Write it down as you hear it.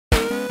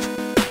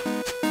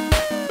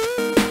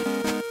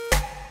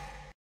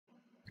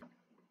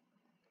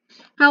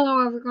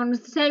Hello everyone,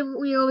 today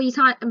we will be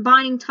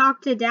buying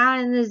Talk to Dad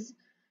in this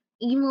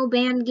emo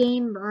band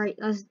game. Alright,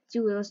 let's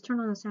do it. Let's turn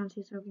on the sound so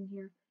we can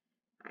hear.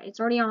 Alright, it's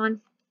already on.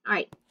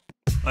 Alright.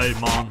 Hey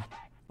Mom,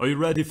 are you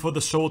ready for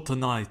the show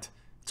tonight?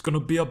 It's gonna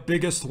be our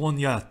biggest one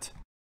yet.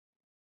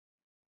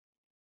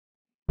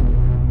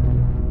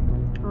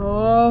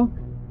 Oh.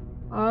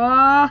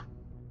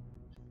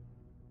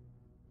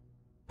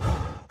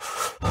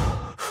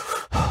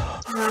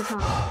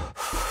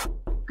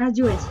 Gotta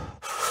do it.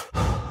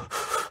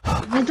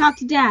 I'm gonna talk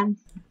to Dad.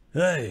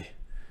 Hey,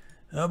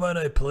 how about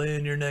I play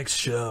in your next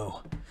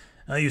show?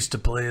 I used to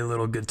play a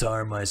little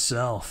guitar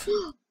myself.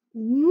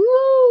 Woo!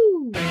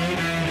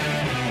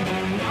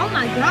 Oh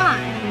my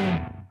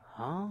god!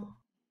 Huh?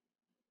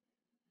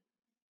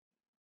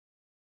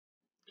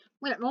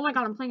 Wait, oh my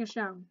god, I'm playing a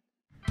show.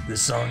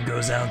 This song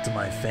goes out to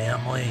my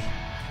family.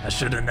 I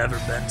should have never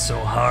been so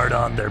hard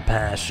on their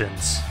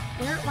passions.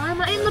 Why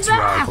am I in the Let's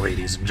back? rock,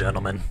 ladies and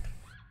gentlemen.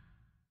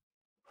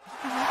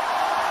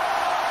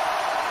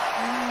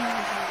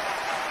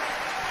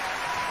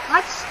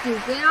 That's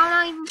stupid. I'm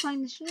not even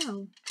playing the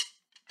show.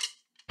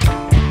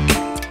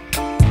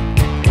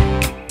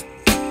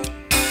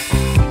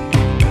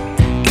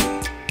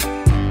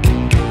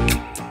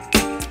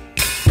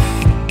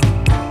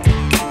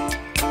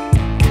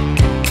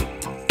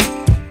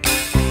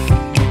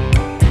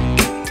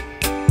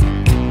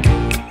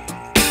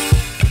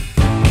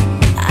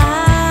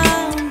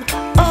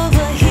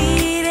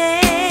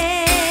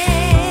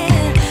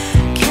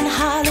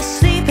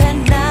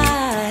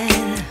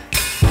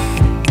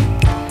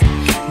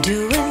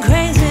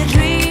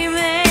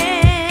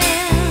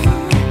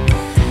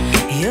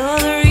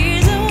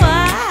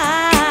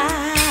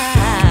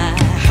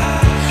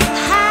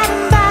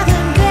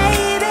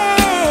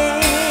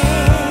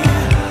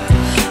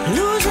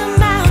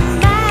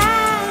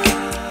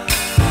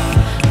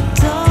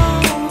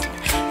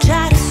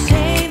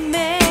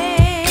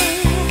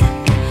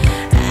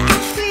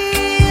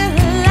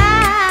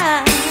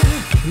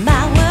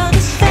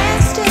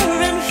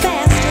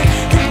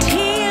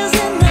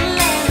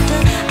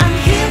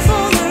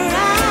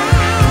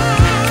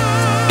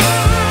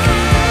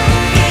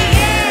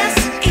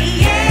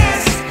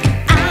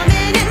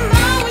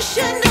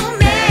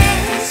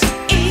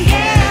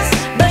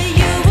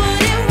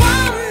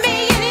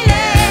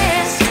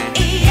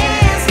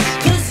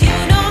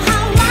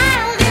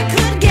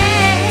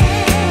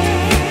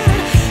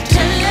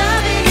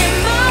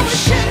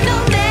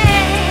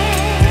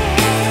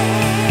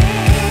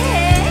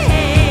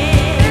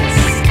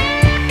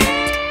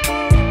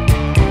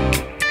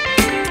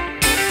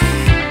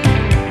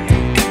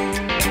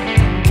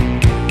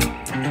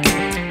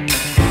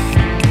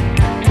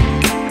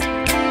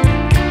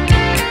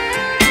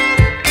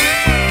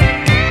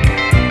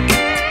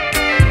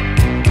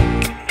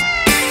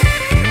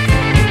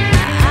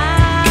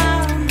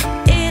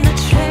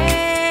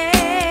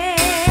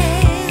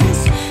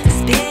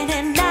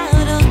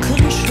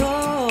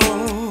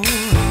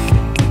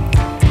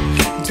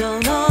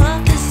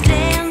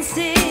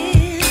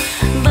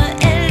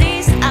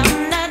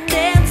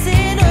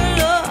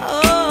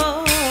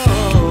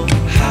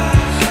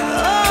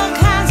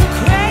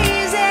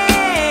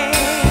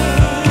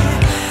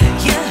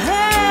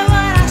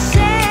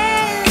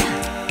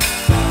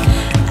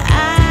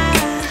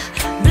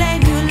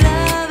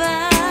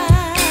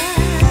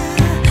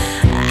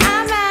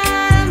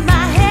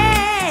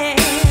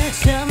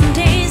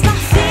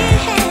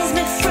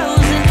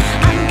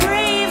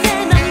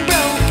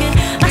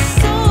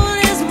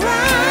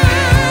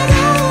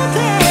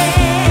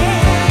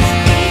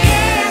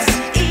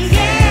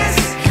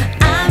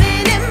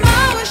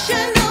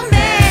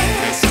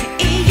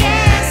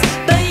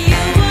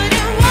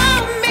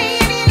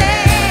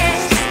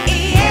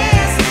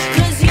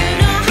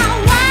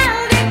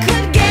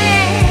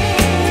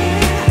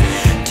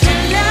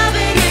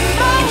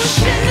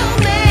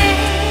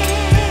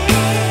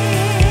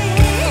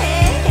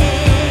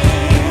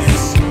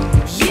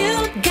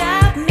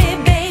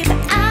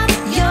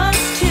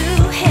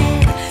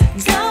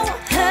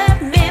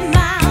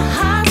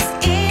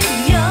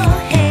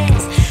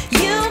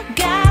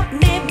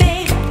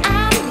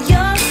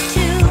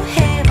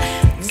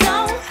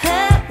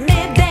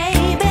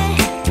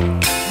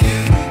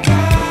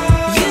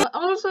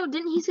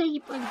 Didn't he say he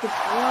played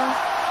guitar?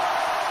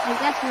 Like,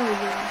 that's really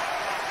good.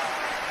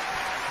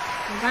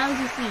 Like, why was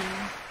he saying?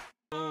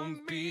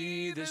 Don't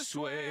be this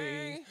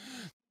way.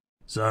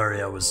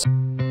 Sorry, I was...